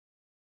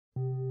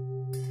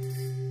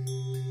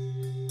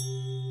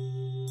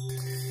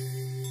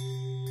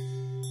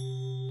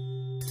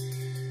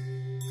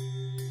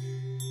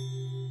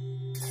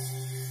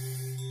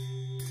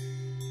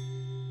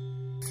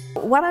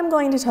What I'm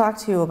going to talk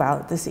to you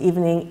about this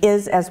evening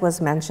is, as was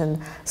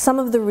mentioned, some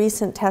of the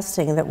recent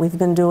testing that we've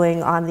been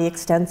doing on the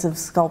extensive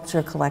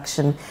sculpture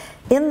collection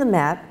in the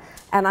Met,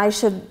 and I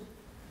should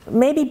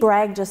maybe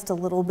brag just a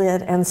little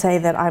bit and say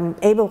that I'm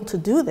able to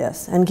do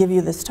this and give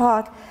you this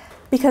talk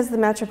because the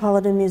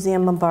Metropolitan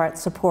Museum of Art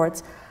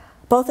supports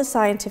both a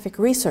scientific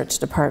research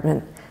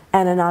department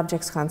and an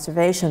objects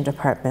conservation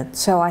department.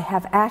 So I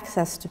have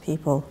access to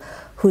people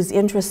whose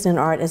interest in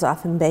art is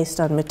often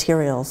based on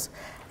materials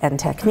and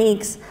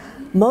techniques.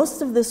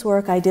 Most of this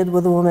work I did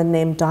with a woman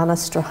named Donna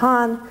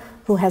Strahan,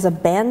 who has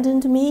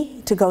abandoned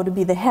me to go to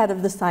be the head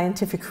of the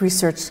scientific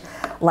research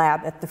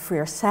lab at the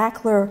Freer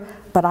Sackler,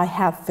 but I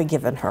have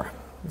forgiven her.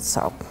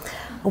 So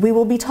we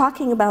will be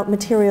talking about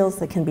materials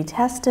that can be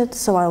tested,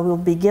 so I will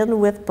begin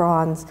with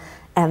bronze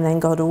and then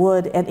go to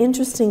wood. And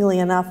interestingly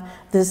enough,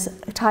 this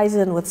ties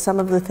in with some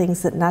of the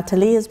things that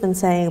Nathalie has been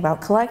saying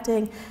about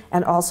collecting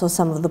and also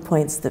some of the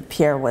points that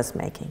Pierre was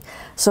making.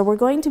 So we're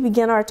going to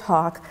begin our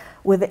talk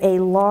with a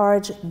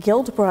large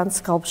gilt bronze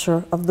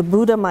sculpture of the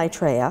Buddha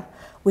Maitreya,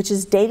 which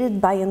is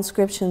dated by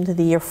inscription to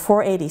the year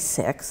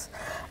 486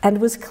 and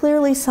was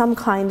clearly some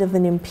kind of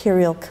an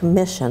imperial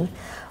commission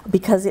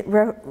because it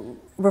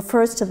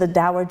refers to the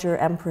Dowager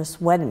Empress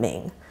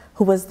Wenming,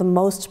 who was the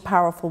most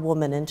powerful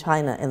woman in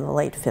China in the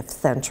late 5th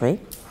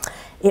century.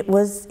 It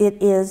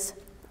is,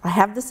 I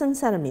have this in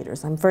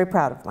centimeters, I'm very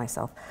proud of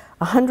myself,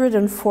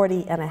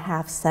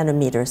 140.5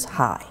 centimeters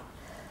high.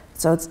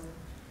 So it's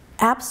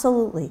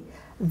absolutely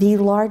the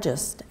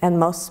largest and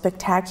most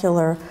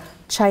spectacular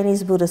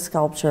Chinese Buddhist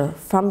sculpture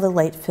from the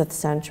late 5th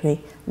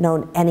century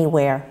known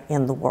anywhere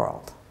in the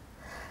world.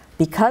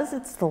 Because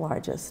it's the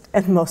largest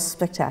and most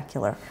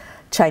spectacular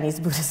Chinese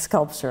Buddhist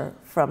sculpture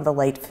from the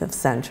late 5th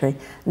century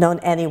known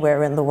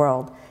anywhere in the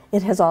world,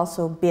 it has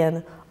also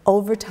been,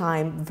 over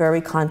time, very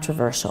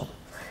controversial.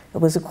 It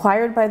was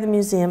acquired by the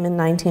museum in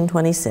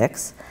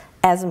 1926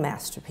 as a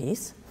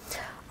masterpiece.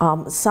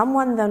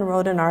 Someone then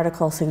wrote an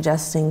article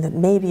suggesting that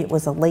maybe it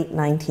was a late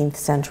 19th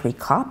century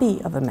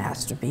copy of a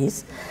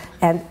masterpiece,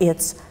 and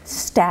its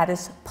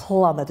status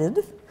plummeted.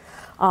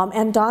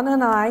 And Donna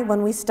and I,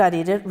 when we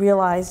studied it,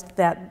 realized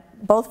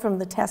that both from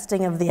the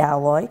testing of the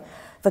alloy,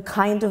 the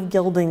kind of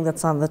gilding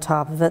that's on the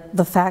top of it,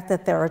 the fact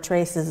that there are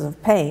traces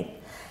of paint,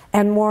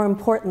 and more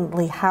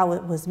importantly, how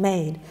it was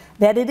made,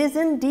 that it is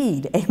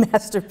indeed a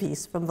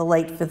masterpiece from the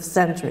late 5th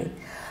century.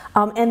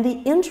 And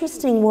the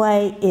interesting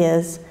way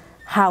is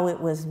how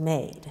it was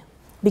made,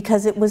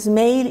 because it was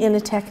made in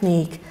a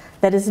technique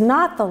that is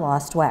not the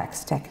lost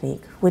wax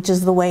technique, which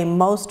is the way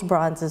most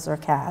bronzes are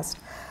cast,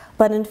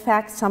 but in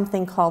fact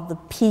something called the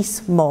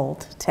piece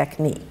mold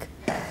technique.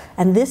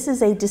 And this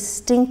is a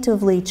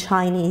distinctively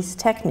Chinese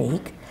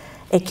technique.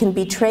 It can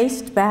be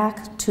traced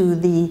back to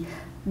the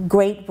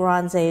Great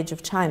Bronze Age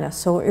of China.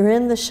 So we're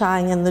in the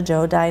Shang and the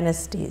Zhou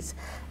dynasties.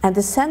 And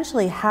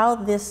essentially how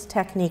this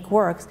technique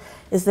works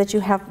is that you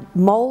have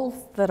molds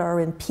that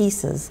are in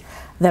pieces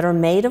that are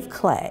made of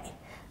clay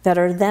that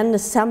are then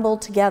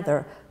assembled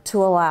together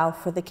to allow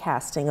for the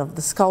casting of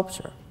the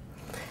sculpture.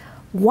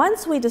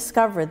 Once we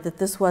discovered that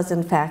this was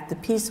in fact the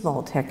piece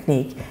mold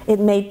technique, it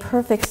made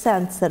perfect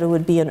sense that it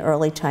would be an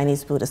early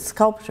Chinese Buddhist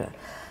sculpture.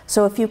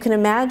 So if you can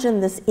imagine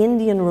this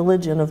Indian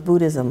religion of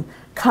Buddhism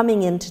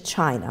coming into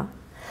China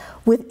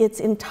with its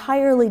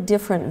entirely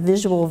different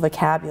visual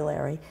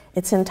vocabulary,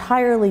 its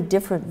entirely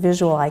different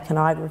visual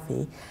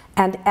iconography,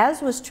 and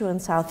as was true in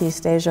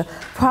Southeast Asia,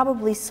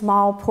 probably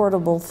small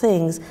portable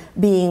things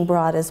being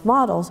brought as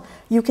models,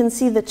 you can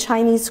see that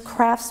Chinese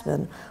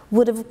craftsmen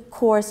would have, of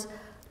course,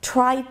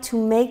 tried to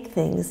make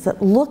things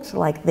that looked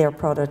like their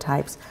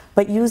prototypes,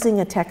 but using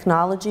a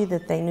technology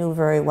that they knew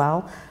very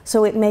well.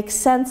 So it makes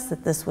sense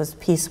that this was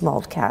piece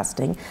mold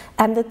casting,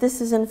 and that this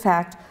is in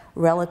fact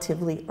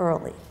relatively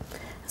early.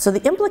 So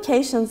the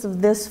implications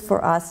of this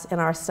for us in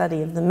our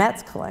study of the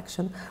Met's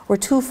collection were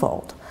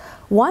twofold.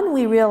 One,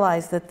 we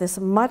realized that this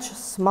much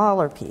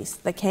smaller piece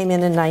that came in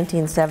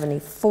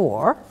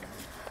 1974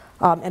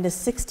 and is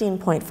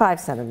 16.5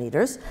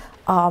 centimeters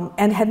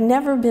and had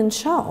never been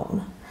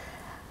shown,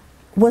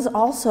 was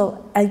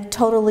also a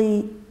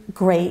totally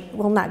great,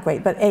 well not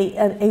great, but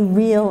a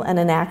real and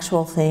an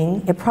actual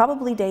thing. It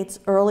probably dates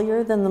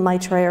earlier than the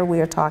Maitreya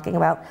we are talking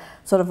about,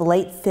 sort of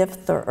late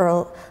 4th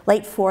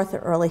or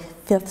early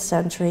 5th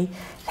century.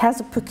 It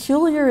has a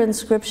peculiar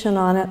inscription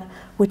on it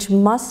which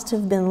must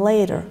have been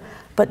later,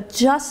 but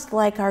just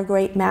like our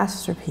great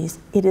masterpiece,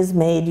 it is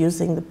made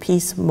using the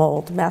piece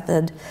mold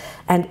method.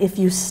 And if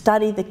you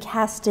study the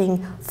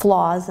casting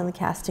flaws in the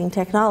casting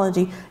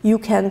technology, you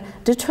can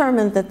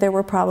determine that there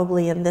were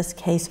probably, in this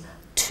case,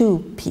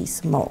 2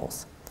 piece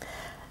molds.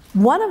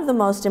 One of the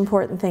most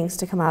important things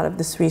to come out of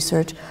this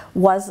research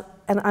was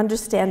an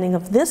understanding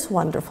of this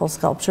wonderful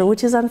sculpture,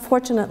 which is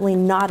unfortunately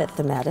not at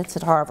the Met, it's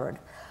at Harvard,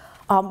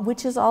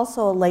 which is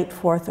also a late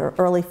 4th or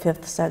early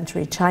 5th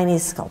century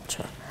Chinese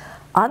sculpture.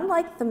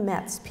 Unlike the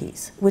Met's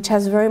piece, which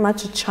has very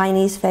much a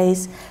Chinese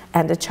face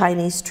and a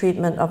Chinese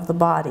treatment of the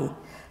body,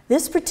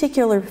 this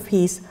particular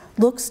piece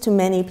looks to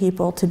many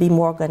people to be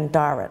more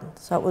Gandharan.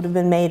 So it would have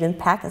been made in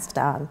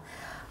Pakistan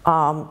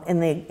in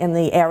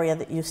the area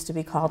that used to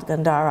be called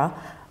Gandhara,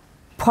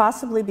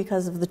 possibly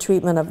because of the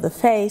treatment of the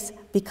face,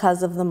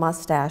 because of the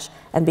mustache,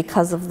 and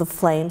because of the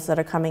flames that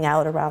are coming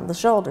out around the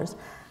shoulders.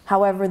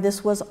 However,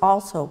 this was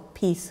also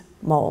piece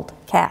mold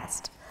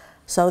cast.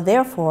 So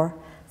therefore,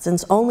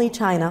 since only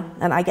China,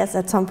 and I guess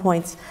at some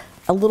points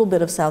a little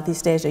bit of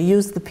Southeast Asia,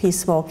 used the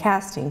piece mold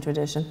casting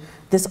tradition,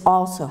 this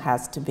also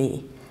has to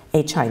be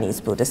a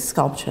Chinese Buddhist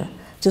sculpture,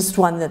 just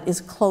one that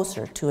is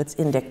closer to its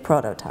Indic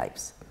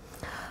prototypes.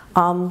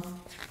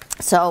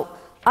 So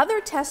other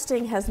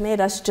testing has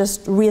made us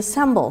just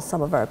reassemble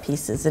some of our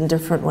pieces in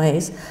different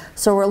ways.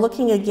 So we're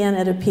looking again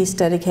at a piece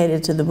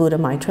dedicated to the Buddha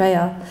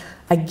Maitreya,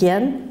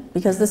 again,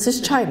 because this is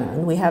China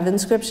and we have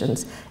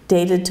inscriptions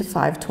dated to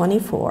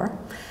 524.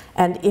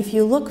 And if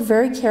you look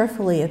very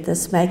carefully at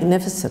this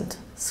magnificent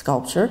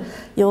sculpture,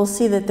 you'll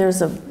see that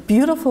there's a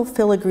beautiful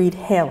filigreed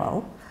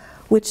halo,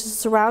 which is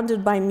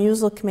surrounded by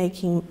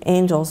music-making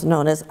angels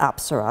known as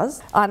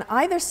apsaras. On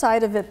either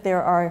side of it,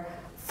 there are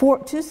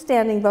two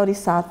standing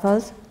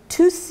bodhisattvas,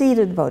 2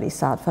 seated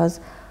bodhisattvas,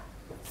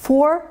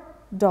 4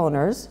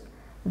 donors,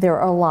 there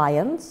are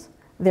lions,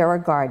 there are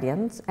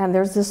guardians, and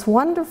there's this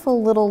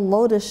wonderful little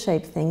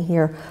lotus-shaped thing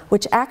here,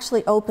 which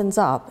actually opens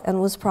up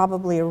and was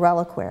probably a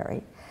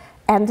reliquary.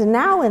 And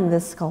now in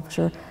this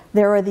sculpture,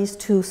 there are these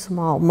 2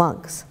 small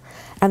monks.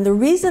 And the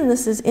reason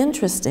this is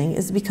interesting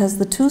is because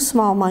the 2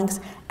 small monks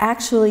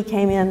actually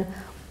came in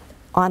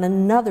on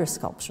another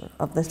sculpture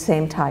of the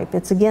same type.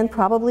 It's again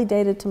probably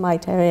dated to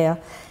Maitreya.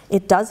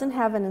 It doesn't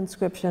have an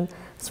inscription.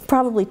 It's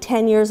probably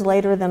 10 years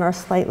later than our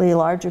slightly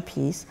larger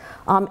piece.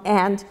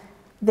 And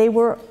they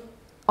were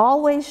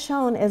always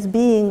shown as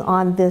being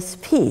on this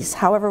piece.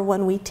 However,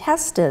 when we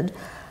tested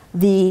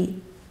the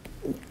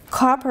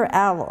copper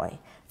alloy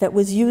that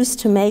was used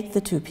to make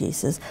the 2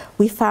 pieces,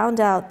 we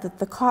found out that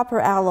the copper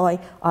alloy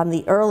on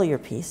the earlier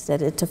piece,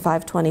 dated to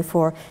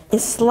 524,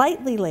 is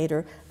slightly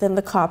later than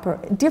the copper,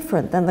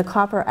 different than the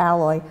copper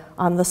alloy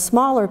on the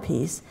smaller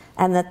piece,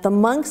 and that the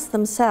monks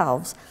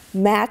themselves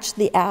match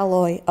the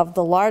alloy of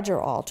the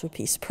larger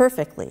altarpiece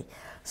perfectly.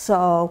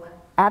 So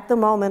at the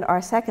moment,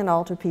 our second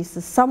altarpiece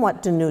is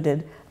somewhat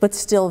denuded, but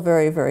still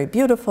very, very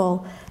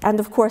beautiful. And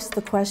of course,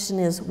 the question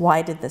is,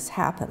 why did this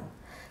happen?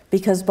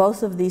 Because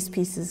both of these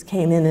pieces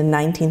came in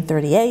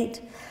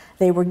 1938.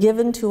 They were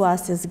given to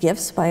us as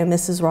gifts by a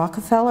Mrs.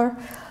 Rockefeller,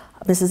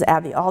 Mrs.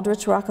 Abby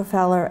Aldrich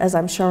Rockefeller. As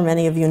I'm sure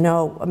many of you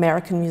know,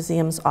 American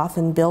museums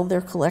often build their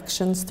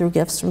collections through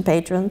gifts from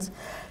patrons.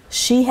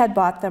 She had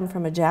bought them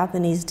from a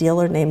Japanese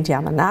dealer named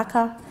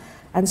Yamanaka.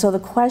 And so the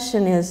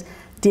question is,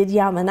 did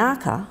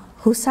Yamanaka,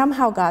 who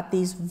somehow got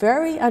these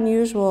very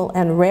unusual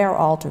and rare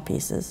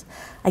altarpieces,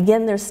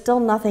 again, there's still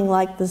nothing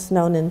like this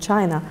known in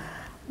China,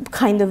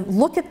 kind of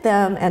look at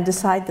them and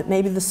decide that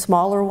maybe the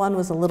smaller one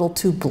was a little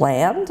too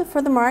bland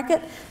for the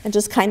market and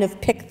just kind of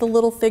pick the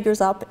little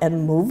figures up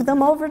and move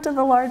them over to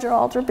the larger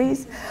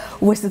altarpiece?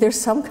 Was there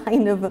some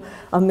kind of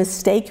a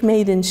mistake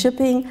made in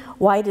shipping?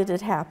 Why did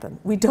it happen?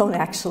 We don't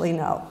actually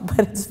know,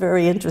 but it's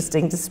very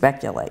interesting to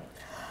speculate.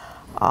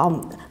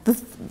 The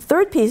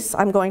third piece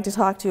I'm going to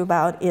talk to you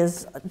about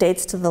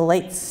dates to the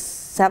late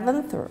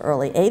 7th or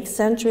early 8th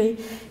century.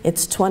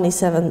 It's 20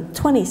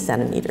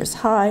 centimeters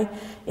high.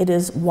 It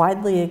is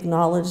widely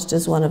acknowledged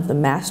as one of the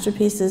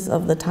masterpieces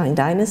of the Tang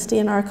Dynasty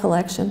in our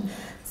collection.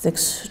 It's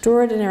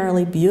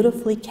extraordinarily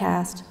beautifully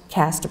cast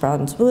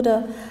bronze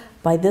Buddha.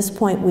 By this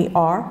point, we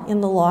are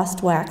in the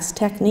lost wax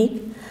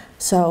technique.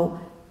 So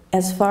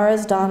as far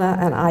as Donna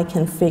and I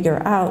can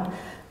figure out,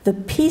 the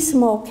piece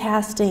mold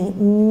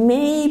casting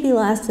maybe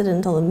lasted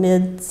until the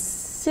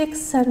mid-6th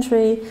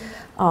century.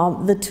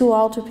 The 2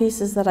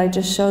 altarpieces that I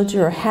just showed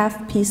you are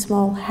half piece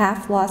mold,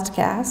 half lost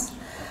cast.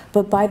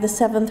 But by the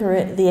 7th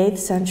or the 8th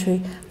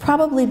century,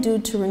 probably due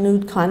to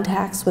renewed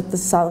contacts with the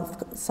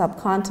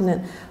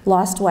subcontinent,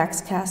 lost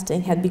wax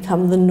casting had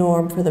become the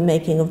norm for the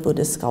making of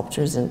Buddhist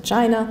sculptures in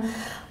China.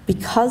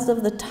 Because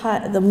of the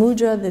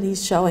mudra that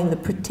he's showing, the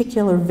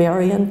particular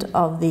variant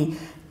of the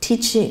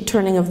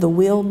turning of the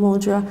wheel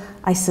mudra,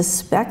 I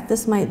suspect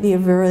this might be a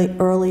very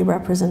early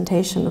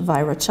representation of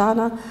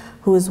Vairocana,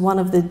 who is one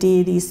of the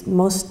deities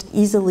most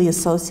easily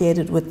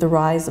associated with the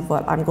rise of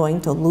what I'm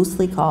going to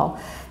loosely call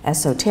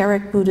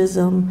esoteric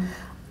Buddhism.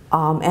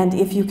 And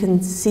if you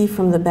can see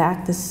from the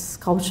back, this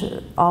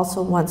sculpture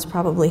also once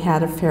probably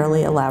had a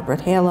fairly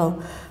elaborate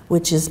halo,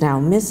 which is now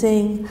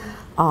missing.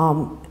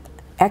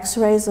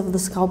 X-rays of the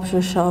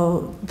sculpture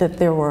show that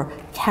there were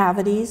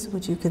cavities,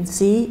 which you can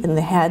see in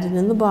the head and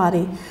in the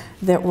body,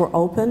 that were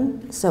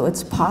open. So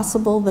it's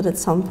possible that at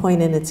some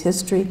point in its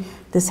history,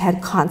 this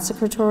had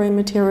consecratory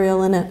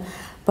material in it.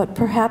 But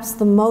perhaps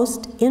the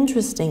most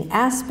interesting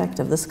aspect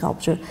of the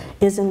sculpture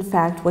is in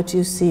fact what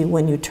you see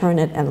when you turn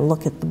it and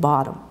look at the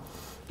bottom.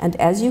 And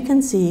as you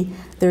can see,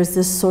 there's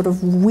this sort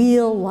of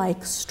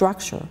wheel-like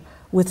structure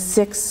with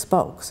 6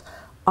 spokes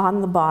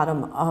on the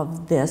bottom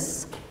of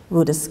this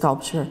Buddhist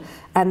sculpture.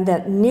 And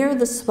that near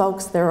the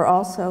spokes there are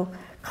also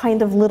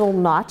kind of little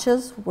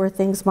notches where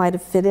things might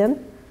have fit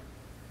in.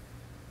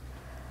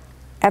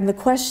 And the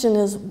question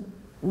is,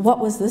 what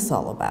was this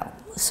all about?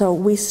 So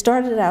we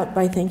started out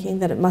by thinking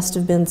that it must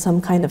have been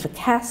some kind of a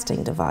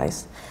casting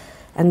device.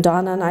 And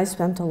Donna and I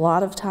spent a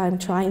lot of time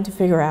trying to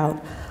figure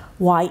out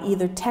why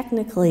either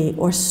technically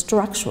or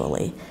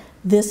structurally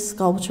this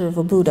sculpture of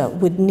a Buddha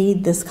would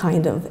need this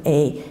kind of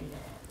a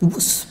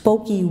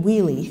spokey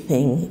wheelie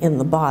thing in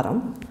the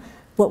bottom.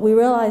 What we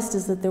realized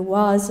is that there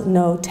was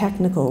no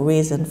technical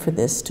reason for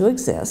this to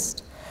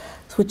exist,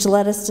 which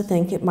led us to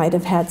think it might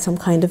have had some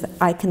kind of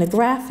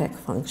iconographic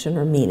function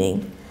or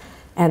meaning.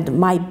 And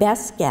my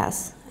best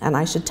guess, and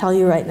I should tell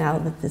you right now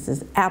that this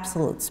is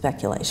absolute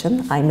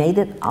speculation, I made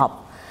it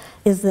up,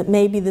 is that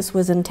maybe this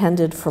was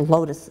intended for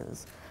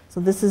lotuses. So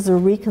this is a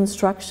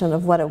reconstruction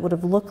of what it would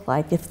have looked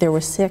like if there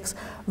were 6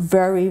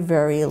 very,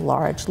 very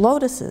large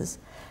lotuses.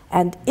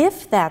 And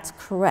if that's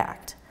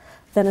correct,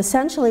 then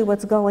essentially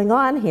what's going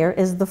on here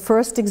is the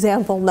first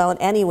example known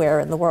anywhere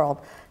in the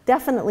world,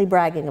 definitely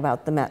bragging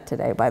about the Met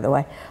today, by the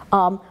way,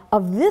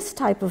 of this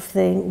type of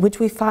thing, which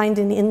we find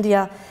in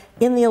India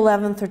in the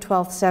 11th or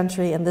 12th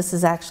century, and this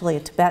is actually a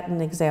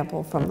Tibetan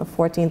example from the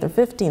 14th or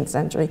 15th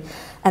century,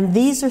 and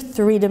these are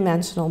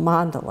 3-dimensional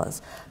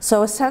mandalas.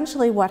 So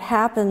essentially what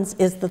happens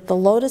is that the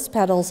lotus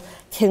petals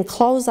can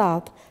close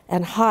up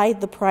and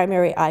hide the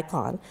primary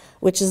icon,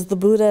 which is the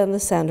Buddha in the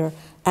center,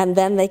 and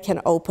then they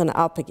can open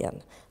up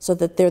again, so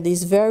that they're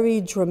these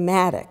very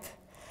dramatic,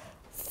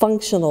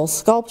 functional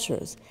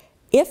sculptures.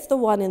 If the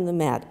one in the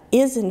Met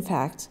is in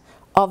fact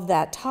of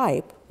that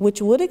type, which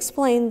would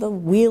explain the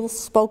wheel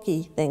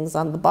spokey things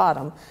on the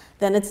bottom,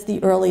 then it's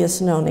the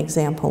earliest known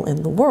example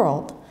in the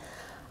world.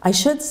 I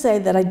should say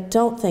that I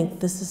don't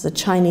think this is a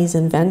Chinese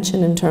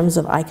invention in terms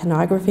of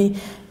iconography.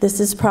 This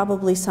is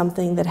probably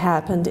something that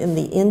happened in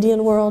the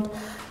Indian world,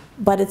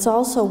 but it's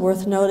also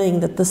worth noting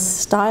that the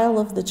style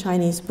of the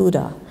Chinese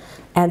Buddha,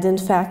 and in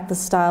fact the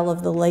style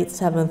of the late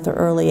 7th or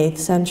early 8th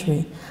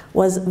century,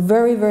 was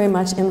very, very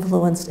much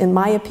influenced, in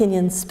my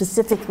opinion,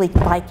 specifically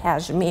by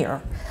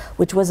Kashmir,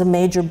 which was a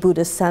major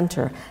Buddhist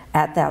center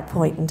at that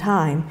point in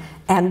time,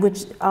 and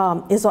which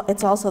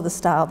it's also the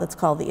style that's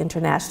called the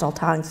International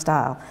Tang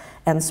style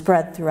and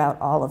spread throughout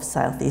all of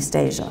Southeast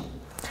Asia.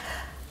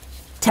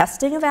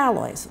 Testing of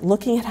alloys,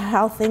 looking at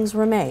how things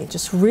were made,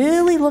 just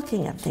really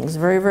looking at things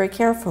very, very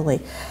carefully,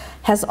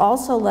 has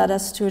also led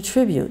us to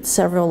attribute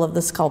several of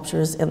the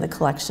sculptures in the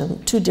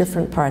collection to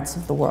different parts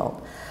of the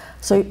world.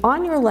 So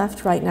on your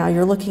left right now,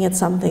 you're looking at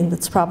something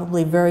that's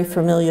probably very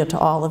familiar to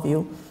all of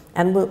you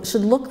and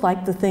should look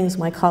like the things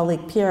my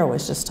colleague Pierre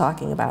was just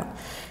talking about.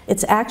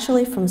 It's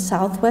actually from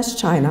southwest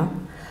China,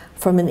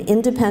 from an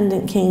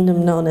independent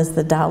kingdom known as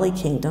the Dali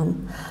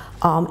Kingdom.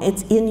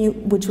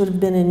 Which would have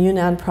been in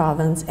Yunnan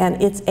province,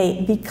 and it's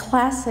the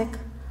classic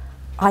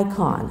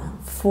icon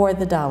for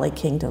the Dali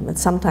Kingdom.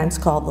 It's sometimes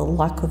called the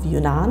Luck of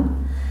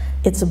Yunnan.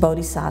 It's a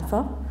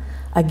bodhisattva.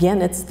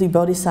 Again, it's the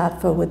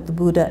bodhisattva with the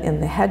Buddha in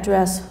the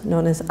headdress,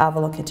 known as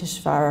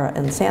Avalokiteshvara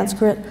in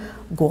Sanskrit,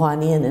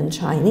 Guanyin in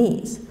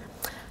Chinese.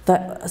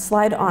 The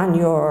slide on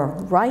your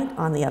right,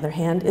 on the other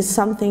hand, is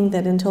something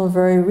that until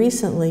very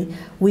recently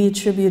we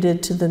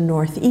attributed to the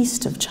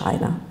northeast of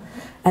China.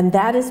 And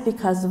that is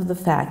because of the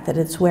fact that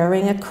it's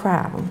wearing a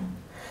crown.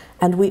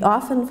 And we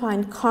often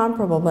find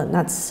comparable but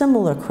not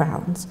similar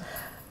crowns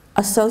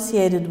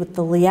associated with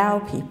the Liao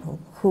people,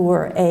 who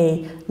were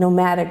a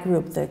nomadic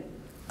group that,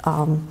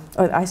 or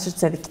I should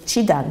say the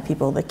Khitan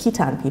people, the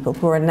Khitan people,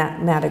 who were a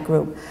nomadic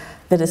group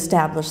that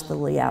established the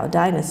Liao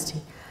dynasty.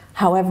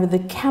 However, the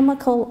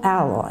chemical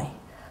alloy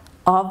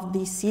of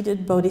the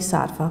seated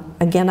bodhisattva,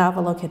 again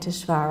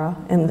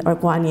Avalokiteshvara or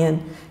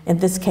Guanyin, in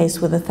this case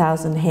with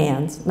 1,000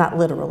 hands, not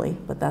literally,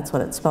 but that's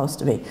what it's supposed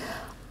to be,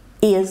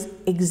 is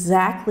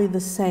exactly the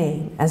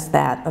same as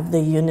that of the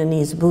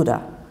Yunnanese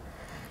Buddha.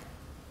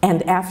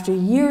 And after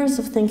years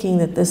of thinking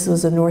that this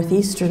was a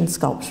northeastern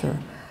sculpture,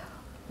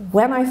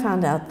 when I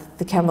found out that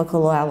the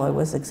chemical alloy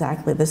was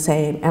exactly the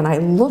same, and I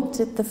looked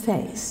at the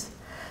face,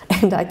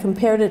 and I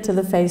compared it to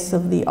the face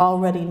of the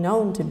already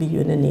known to be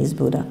Yunnanese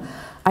Buddha,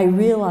 I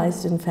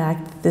realized, in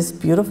fact, that this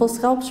beautiful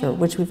sculpture,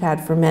 which we've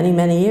had for many,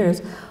 many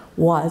years,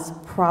 was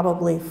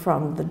probably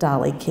from the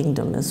Dali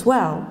Kingdom as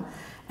well.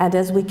 And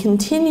as we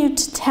continued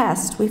to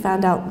test, we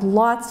found out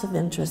lots of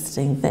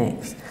interesting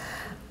things.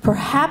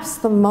 Perhaps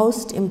the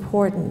most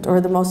important, or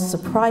the most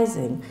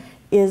surprising,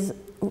 is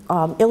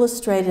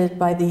illustrated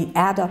by the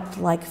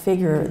adept-like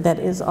figure that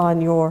is on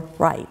your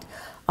right,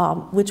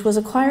 which was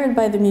acquired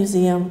by the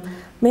museum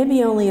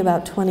maybe only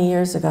about 20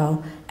 years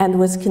ago and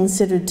was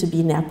considered to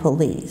be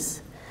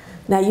Nepalese.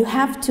 Now you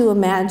have to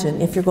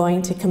imagine, if you're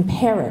going to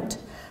compare it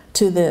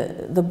to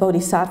the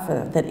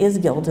bodhisattva that is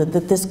gilded,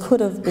 that this could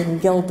have been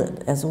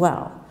gilded as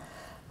well.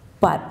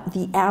 But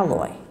the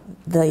alloy,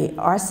 the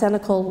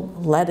arsenical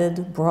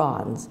leaded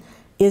bronze,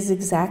 is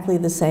exactly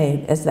the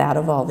same as that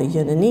of all the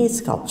Yunnanese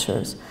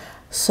sculptures.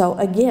 So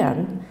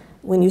again,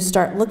 when you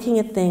start looking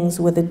at things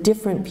with a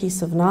different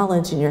piece of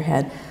knowledge in your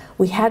head,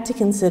 we had to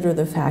consider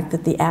the fact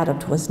that the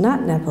adept was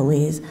not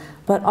Nepalese,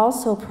 but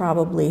also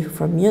probably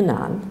from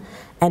Yunnan.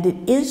 And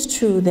it is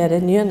true that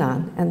in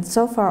Yunnan, and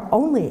so far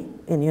only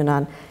in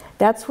Yunnan,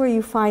 That's where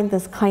you find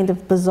this kind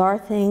of bizarre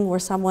thing where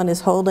someone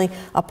is holding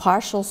a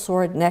partial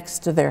sword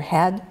next to their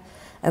head.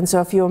 And so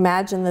if you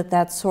imagine that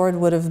that sword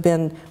would have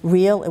been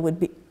real, it would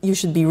be, you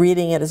should be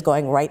reading it as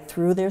going right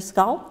through their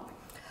skull.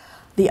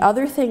 The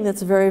other thing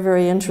that's very,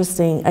 very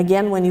interesting,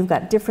 again, when you've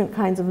got different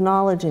kinds of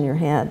knowledge in your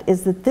hand,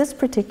 is that this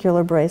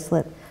particular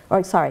bracelet,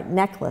 or sorry,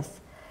 necklace,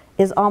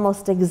 is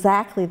almost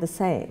exactly the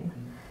same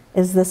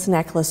as this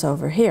necklace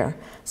over here.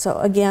 So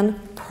again,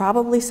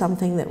 probably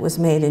something that was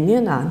made in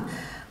Yunnan,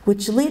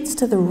 which leads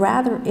to the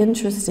rather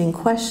interesting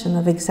question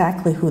of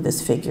exactly who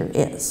this figure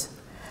is.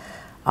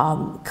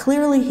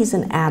 Clearly he's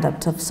an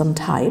adept of some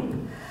type.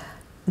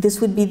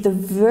 This would be the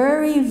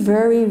very,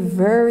 very,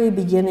 very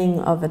beginning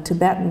of a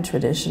Tibetan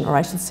tradition, or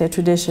I should say a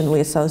tradition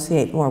we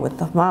associate more with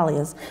the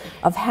Himalayas,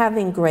 of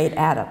having great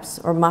adepts,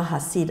 or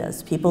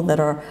mahasiddhas, people that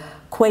are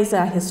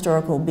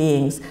quasi-historical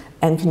beings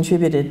and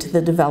contributed to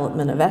the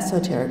development of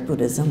esoteric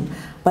Buddhism.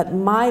 But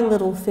my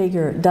little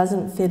figure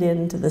doesn't fit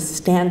into the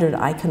standard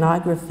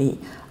iconography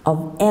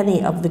of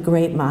any of the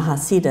great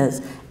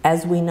mahasiddhas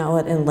as we know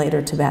it in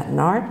later Tibetan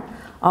art,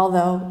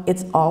 although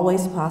it's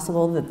always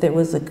possible that there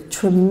was a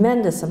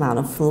tremendous amount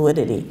of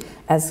fluidity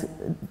as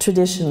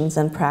traditions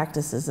and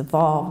practices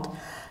evolved.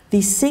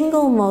 The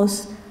single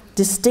most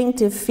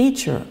distinctive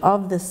feature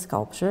of this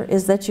sculpture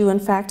is that you in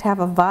fact have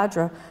a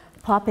vajra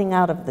popping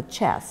out of the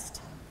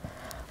chest,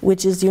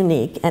 which is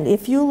unique. And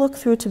if you look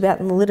through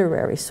Tibetan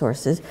literary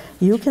sources,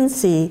 you can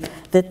see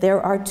that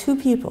there are two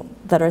people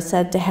that are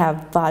said to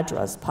have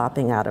vajras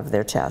popping out of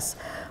their chests.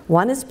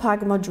 One is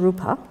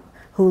Pagamodrupa,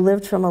 who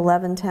lived from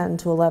 1110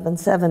 to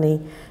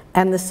 1170,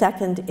 and the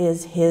second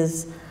is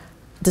his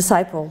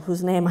disciple,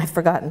 whose name I've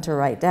forgotten to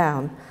write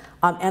down.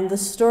 And the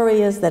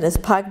story is that as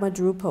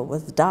Pagamodrupa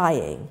was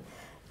dying,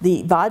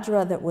 the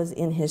vajra that was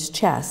in his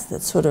chest,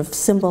 that sort of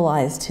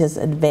symbolized his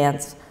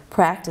advanced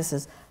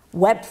practices,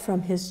 went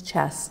from his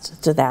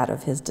chest to that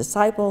of his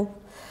disciple.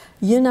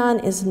 Yunnan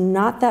is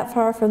not that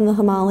far from the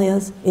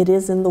Himalayas. It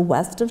is in the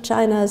west of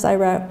China, as I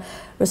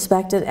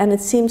respect it, and it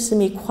seems to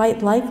me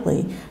quite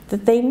likely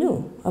that they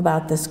knew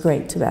about this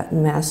great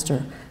Tibetan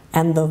master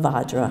and the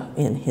vajra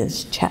in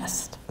his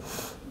chest.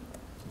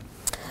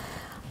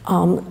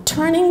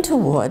 Turning to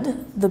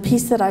wood, the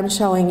piece that I'm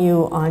showing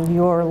you on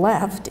your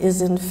left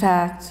is in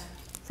fact,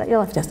 is that your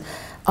left? Yes.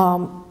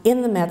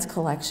 In the Met's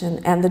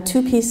collection, and the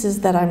two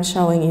pieces that I'm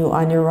showing you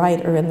on your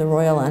right are in the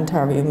Royal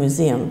Ontario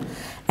Museum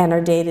and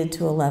are dated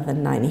to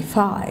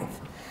 1195.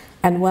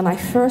 And when I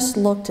first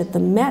looked at the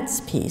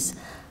Met's piece,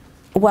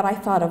 what I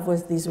thought of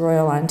was these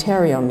Royal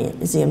Ontario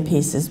Museum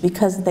pieces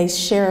because they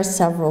share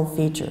several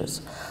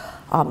features.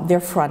 They're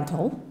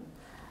frontal.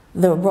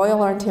 The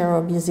Royal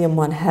Ontario Museum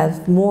one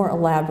has more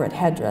elaborate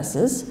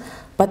headdresses,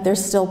 but they're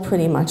still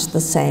pretty much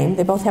the same.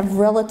 They both have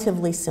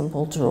relatively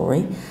simple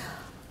jewelry.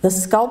 The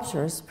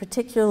sculptures,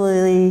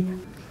 particularly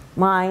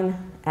mine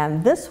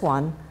and this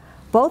one,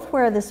 both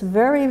wear this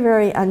very,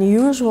 very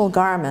unusual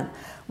garment,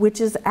 which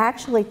is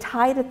actually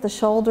tied at the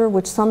shoulder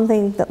with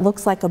something that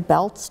looks like a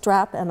belt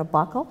strap and a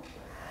buckle.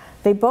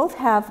 They both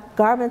have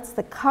garments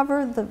that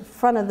cover the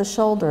front of the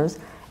shoulders,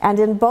 and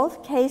in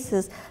both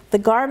cases, the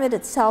garment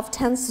itself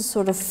tends to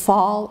sort of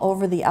fall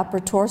over the upper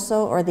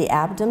torso or the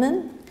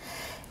abdomen.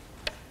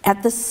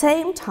 At the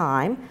same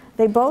time,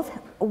 they both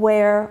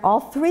wear, all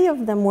three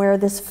of them wear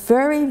this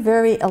very,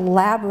 very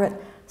elaborate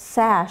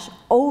sash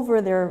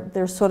over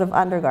their sort of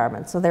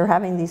undergarments. So they're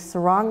having these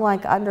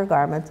sarong-like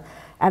undergarments,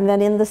 and then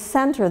in the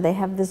center they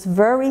have this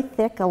very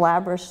thick,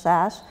 elaborate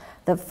sash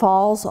that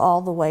falls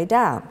all the way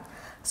down.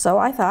 So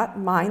I thought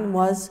mine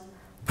was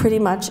pretty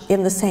much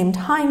in the same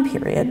time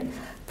period,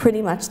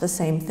 pretty much the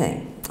same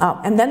thing.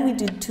 And then we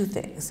did two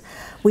things.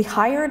 We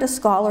hired a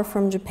scholar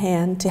from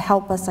Japan to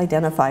help us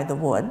identify the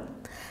wood,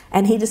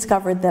 and he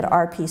discovered that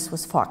our piece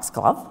was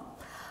foxglove.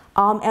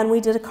 And we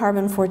did a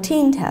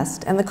carbon-14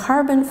 test, and the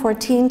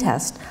carbon-14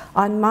 test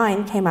on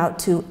mine came out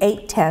to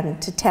 810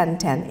 to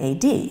 1010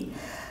 AD.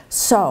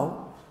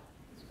 So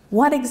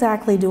what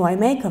exactly do I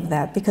make of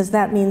that? Because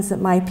that means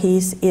that my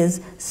piece is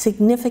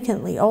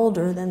significantly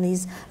older than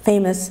these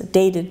famous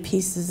dated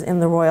pieces in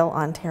the Royal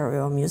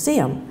Ontario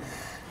Museum.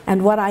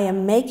 And what I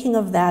am making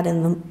of that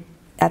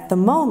at the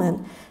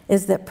moment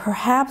is that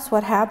perhaps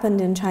what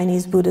happened in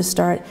Chinese Buddhist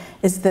art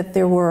is that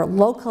there were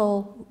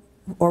local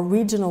or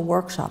regional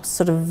workshops,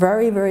 sort of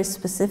very, very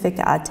specific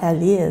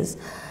ateliers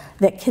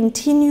that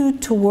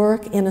continued to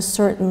work in a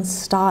certain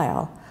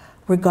style,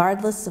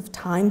 regardless of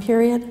time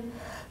period.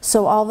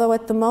 So although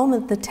at the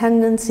moment the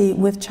tendency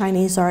with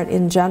Chinese art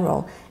in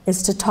general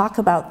is to talk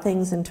about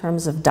things in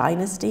terms of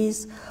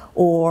dynasties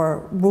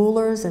or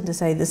rulers and to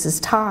say this is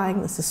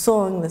Tang, this is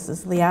Song, this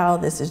is Liao,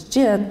 this is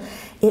Jin,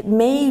 it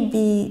may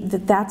be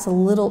that that's a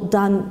little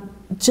done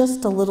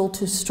just a little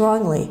too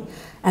strongly,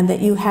 and that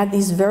you had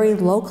these very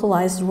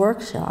localized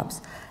workshops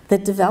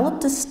that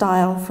developed a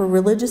style for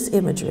religious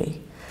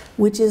imagery,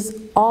 which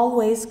is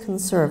always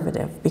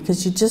conservative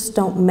because you just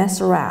don't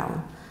mess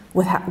around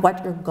with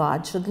what your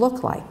God should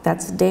look like.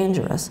 That's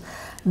dangerous.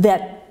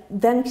 That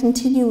then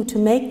continue to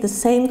make the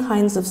same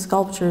kinds of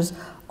sculptures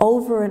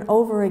over and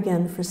over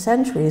again for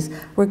centuries,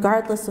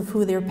 regardless of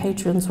who their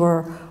patrons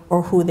were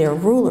or who their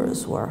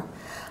rulers were.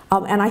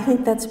 And I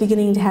think that's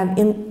beginning to have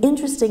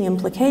interesting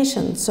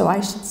implications. So I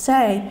should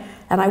say,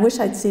 and I wish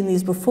I'd seen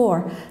these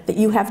before, that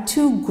you have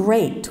two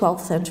great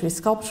 12th century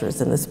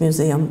sculptures in this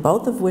museum,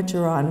 both of which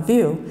are on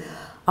view.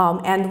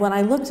 And when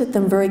I looked at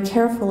them very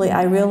carefully,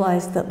 I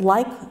realized that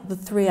like the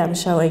three I'm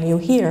showing you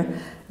here,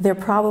 they're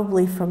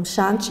probably from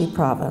Shanxi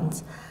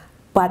province,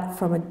 but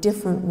from a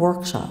different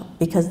workshop,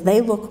 because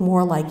they look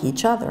more like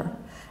each other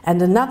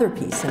and another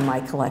piece in my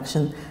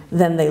collection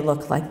than they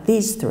look like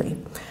these three.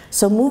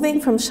 So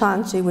moving from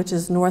Shanxi, which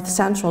is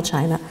north-central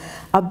China,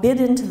 a bit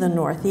into the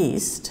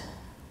northeast,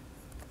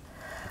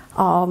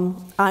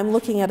 I'm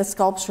looking at a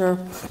sculpture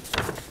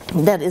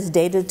that is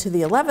dated to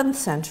the 11th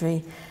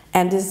century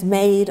and is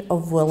made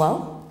of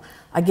willow.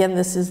 Again,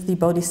 this is the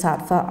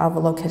Bodhisattva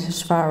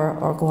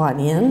Avalokiteshvara or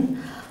Guanyin.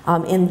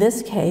 In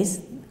this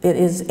case, it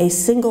is a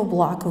single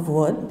block of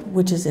wood,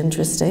 which is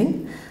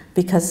interesting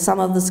because some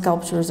of the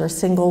sculptures are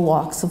single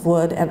blocks of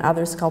wood and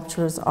other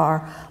sculptures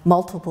are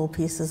multiple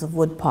pieces of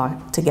wood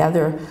put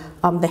together.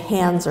 The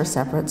hands are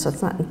separate, so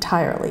it's not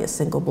entirely a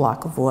single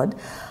block of wood.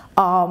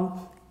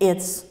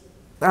 It's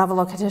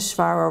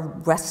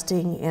Avalokiteshvara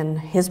resting in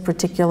his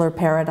particular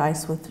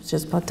paradise, which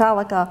is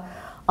Potalaca.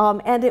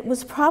 And it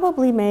was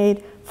probably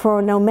made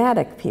for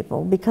nomadic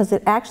people because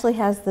it actually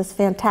has this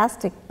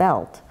fantastic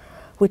belt,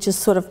 which is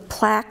sort of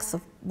plaques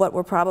of what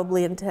were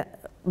probably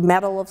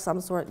metal of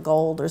some sort,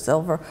 gold or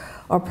silver,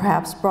 or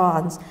perhaps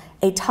bronze,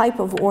 a type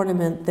of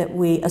ornament that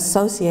we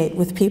associate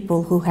with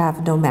people who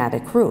have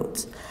nomadic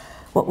roots.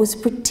 What was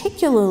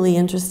particularly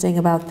interesting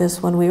about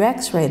this when we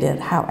x-rayed it,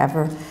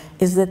 however,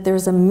 is that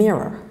there's a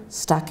mirror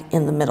stuck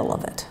in the middle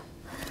of it.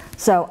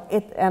 So,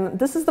 and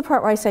this is the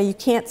part where I say you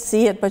can't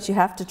see it, but you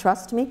have to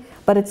trust me,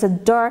 but it's a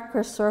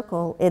darker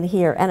circle in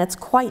here, and it's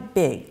quite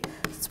big.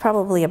 It's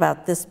probably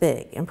about this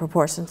big in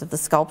proportion to the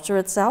sculpture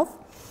itself,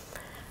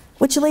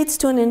 which leads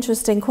to an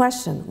interesting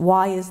question.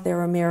 Why is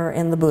there a mirror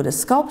in the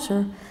Buddhist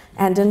sculpture?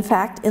 And in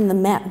fact, in the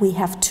Met, we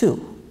have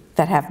two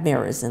that have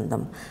mirrors in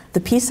them. The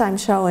piece I'm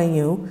showing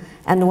you,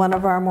 and one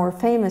of our more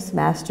famous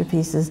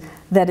masterpieces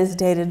that is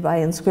dated by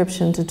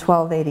inscription to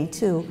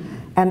 1282,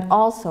 and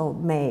also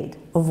made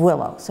of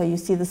willow. So you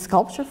see the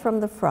sculpture from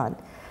the front,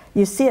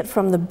 you see it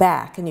from the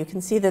back, and you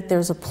can see that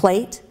there's a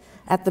plate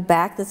at the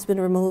back that's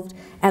been removed,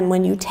 and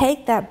when you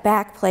take that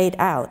back plate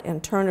out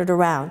and turn it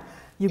around,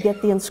 you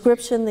get the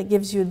inscription that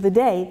gives you the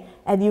date,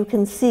 and you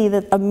can see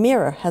that a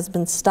mirror has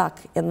been stuck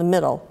in the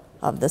middle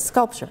of the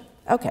sculpture.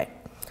 Okay.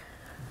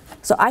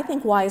 So I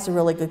think why is a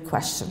really good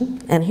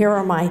question, and here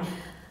are my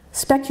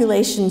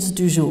speculations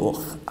du jour.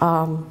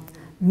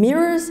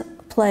 Mirrors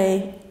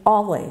play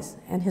always,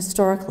 and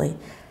historically,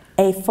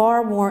 a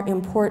far more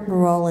important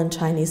role in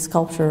Chinese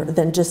sculpture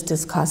than just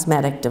as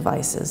cosmetic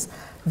devices.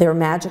 They're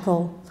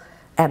magical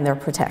and they're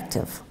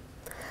protective.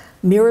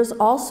 Mirrors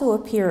also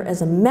appear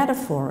as a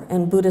metaphor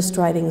in Buddhist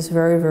writings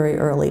very, very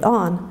early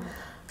on.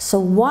 So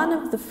one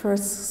of the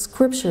first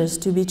scriptures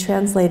to be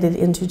translated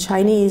into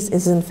Chinese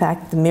is in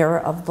fact the mirror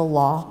of the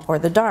law or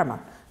the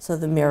Dharma, so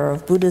the mirror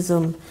of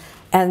Buddhism.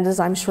 And as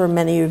I'm sure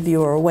many of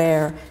you are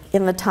aware,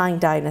 in the Tang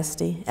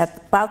Dynasty, at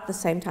about the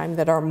same time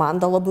that our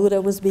mandala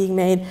Buddha was being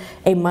made,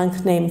 a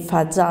monk named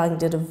Fa Zhang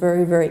did a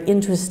very, very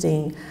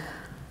interesting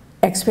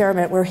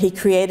experiment where he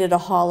created a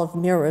hall of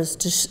mirrors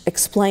to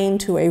explain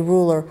to a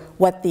ruler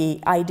what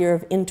the idea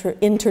of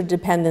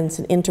interdependence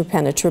and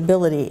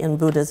interpenetrability in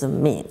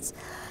Buddhism means.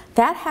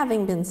 That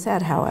having been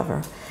said,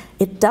 however,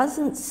 it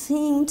doesn't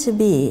seem to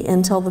be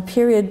until the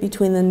period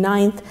between the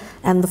 9th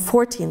and the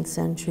 14th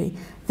century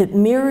that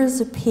mirrors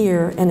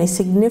appear in a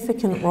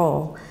significant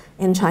role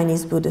in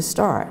Chinese Buddhist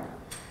art.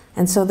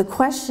 And so the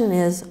question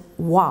is,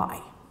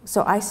 why?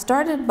 So I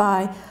started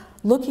by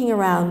looking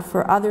around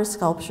for other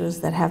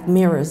sculptures that have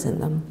mirrors in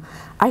them.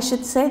 I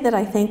should say that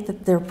I think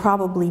that there are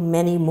probably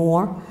many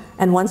more,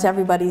 and once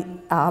everybody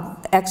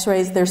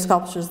x-rays their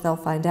sculptures, they'll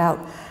find out.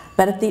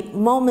 But at the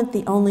moment,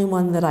 the only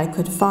one that I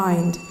could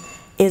find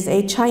is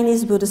a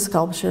Chinese Buddhist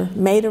sculpture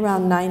made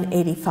around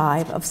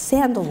 985 of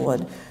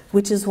sandalwood,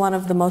 which is one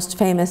of the most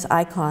famous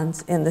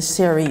icons in the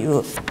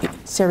Serioji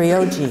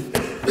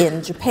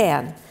in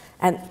Japan.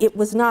 And it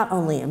was not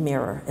only a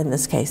mirror in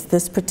this case.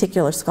 This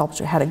particular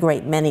sculpture had a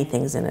great many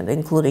things in it,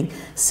 including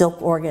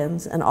silk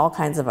organs and all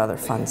kinds of other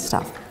fun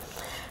stuff.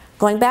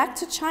 Going back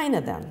to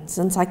China then,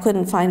 since I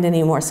couldn't find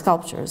any more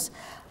sculptures,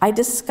 I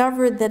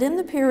discovered that in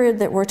the period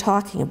that we're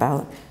talking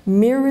about,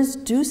 mirrors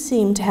do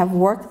seem to have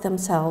worked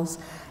themselves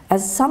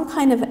as some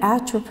kind of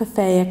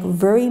atropatheic,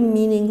 very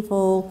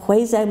meaningful,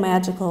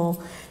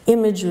 quasi-magical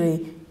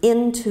imagery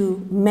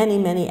into many,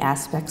 many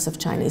aspects of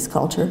Chinese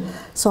culture.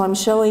 So I'm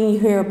showing you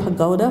here a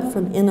pagoda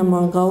from Inner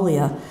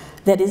Mongolia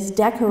that is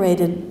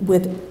decorated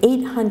with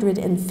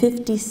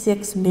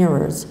 856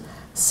 mirrors,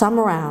 some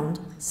round,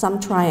 some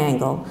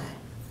triangular,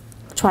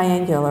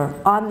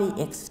 on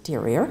the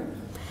exterior.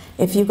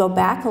 If you go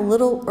back a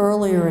little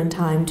earlier in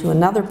time to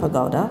another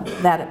pagoda,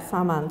 that at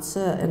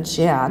Famansi in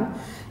Xi'an,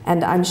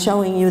 and I'm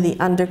showing you the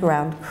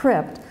underground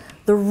crypt,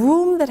 the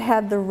room that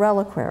had the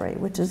reliquary,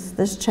 which is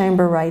this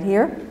chamber right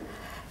here,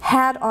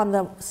 had on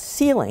the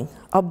ceiling,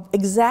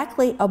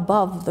 exactly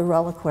above the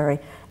reliquary,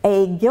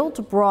 a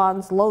gilt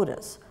bronze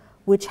lotus,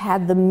 which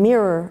had the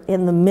mirror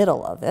in the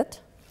middle of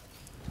it.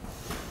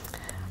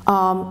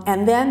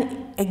 And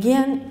then,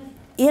 again,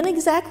 in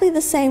exactly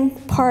the same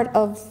part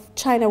of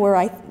China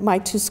where my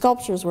two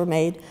sculptures were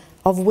made,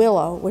 of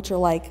willow, which are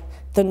like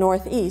the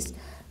northeast,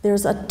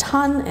 there's a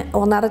ton,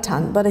 well, not a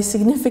ton, but a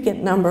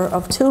significant number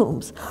of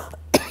tombs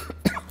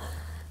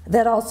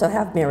that also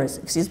have mirrors.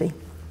 Excuse me.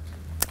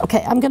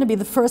 Okay, I'm going to be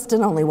the first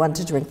and only one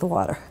to drink the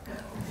water.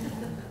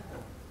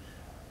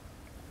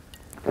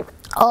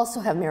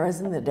 Also have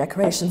mirrors in the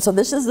decoration. So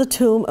this is the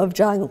tomb of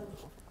Zhang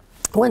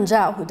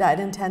Wenzhao, who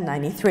died in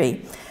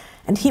 1093.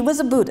 And he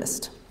was a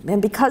Buddhist.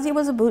 And because he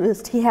was a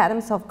Buddhist, he had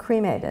himself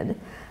cremated.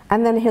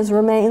 And then his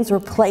remains were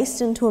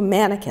placed into a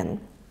mannequin.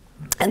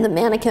 And the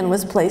mannequin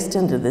was placed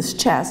into this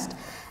chest.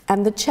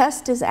 And the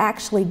chest is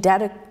actually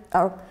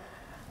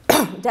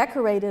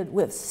decorated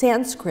with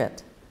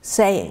Sanskrit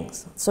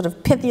sayings, sort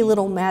of pithy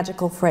little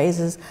magical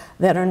phrases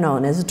that are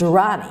known as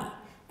dharani.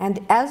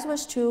 And as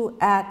was true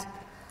at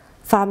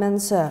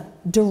Famense,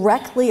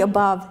 directly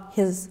above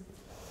his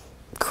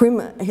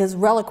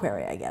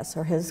reliquary, I guess,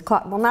 or his,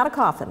 well, not a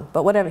coffin,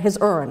 but whatever, his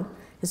urn,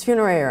 his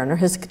funerary urn, or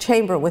his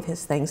chamber with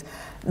his things,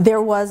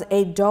 there was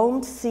a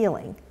domed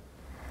ceiling.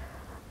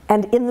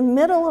 And in the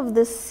middle of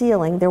this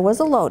ceiling, there was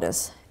a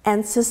lotus,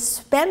 and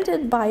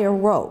suspended by a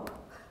rope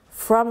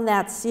from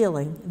that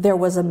ceiling, there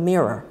was a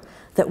mirror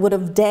that would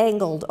have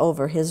dangled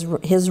over his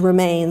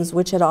remains,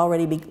 which had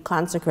already been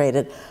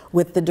consecrated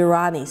with the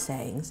dharani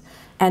sayings.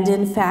 And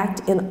in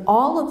fact, in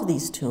all of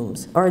these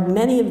tombs, or in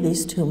many of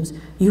these tombs,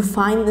 you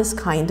find this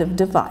kind of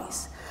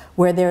device,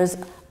 where there's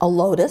a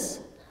lotus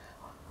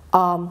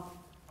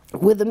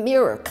with a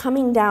mirror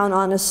coming down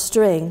on a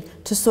string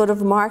to sort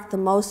of mark the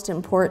most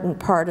important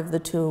part of the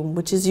tomb,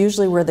 which is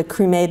usually where the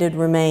cremated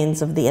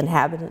remains of the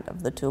inhabitant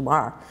of the tomb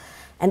are.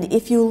 And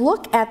if you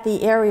look at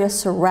the area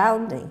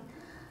surrounding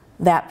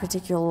that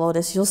particular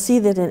lotus, you'll see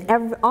that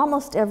in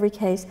almost every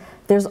case,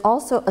 there's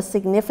also a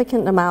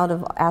significant amount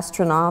of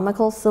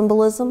astronomical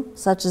symbolism,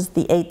 such as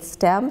the 8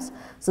 stems.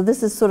 So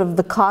this is sort of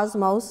the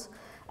cosmos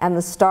and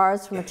the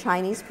stars from a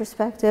Chinese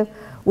perspective,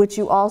 which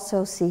you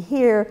also see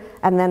here.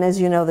 And then,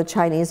 as you know, the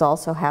Chinese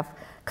also have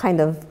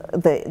kind of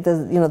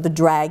the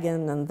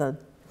dragon and the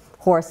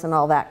horse and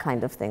all that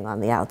kind of thing on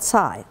the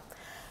outside.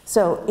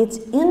 So it's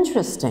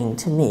interesting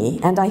to me,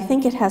 and I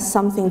think it has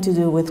something to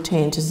do with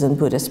changes in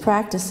Buddhist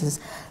practices,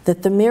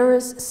 that the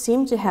mirrors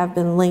seem to have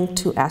been linked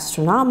to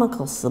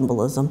astronomical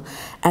symbolism,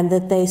 and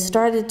that they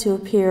started to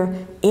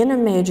appear in a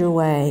major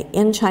way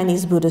in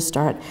Chinese Buddhist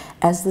art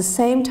as the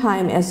same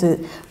time as a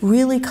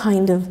really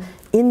kind of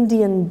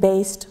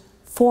Indian-based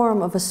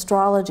form of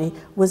astrology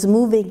was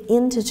moving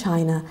into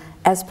China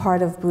as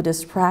part of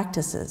Buddhist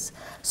practices.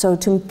 So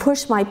to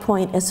push my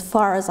point as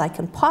far as I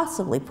can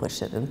possibly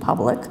push it in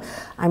public,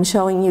 I'm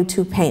showing you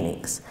 2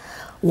 paintings.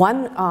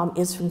 One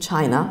is from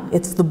China.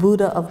 It's the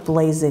Buddha of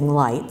Blazing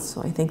Light,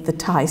 so I think the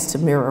ties to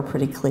mirror are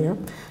pretty clear,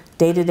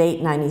 dated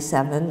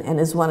 897, and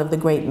is one of the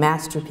great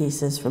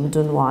masterpieces from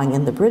Dunhuang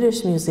in the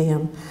British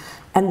Museum.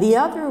 And the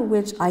other,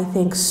 which I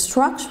think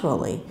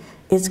structurally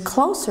is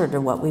closer to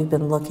what we've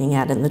been looking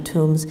at in the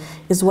tombs,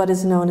 is what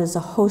is known as a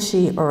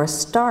hoshi, or a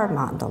star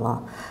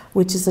mandala,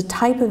 which is a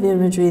type of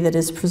imagery that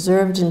is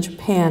preserved in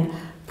Japan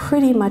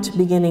pretty much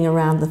beginning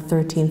around the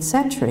 13th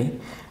century,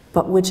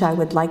 but which I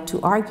would like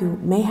to argue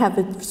may have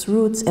its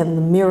roots in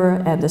the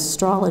mirror and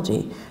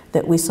astrology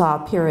that we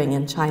saw appearing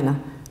in China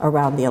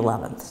around the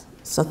 11th.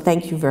 So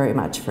thank you very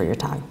much for your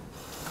time.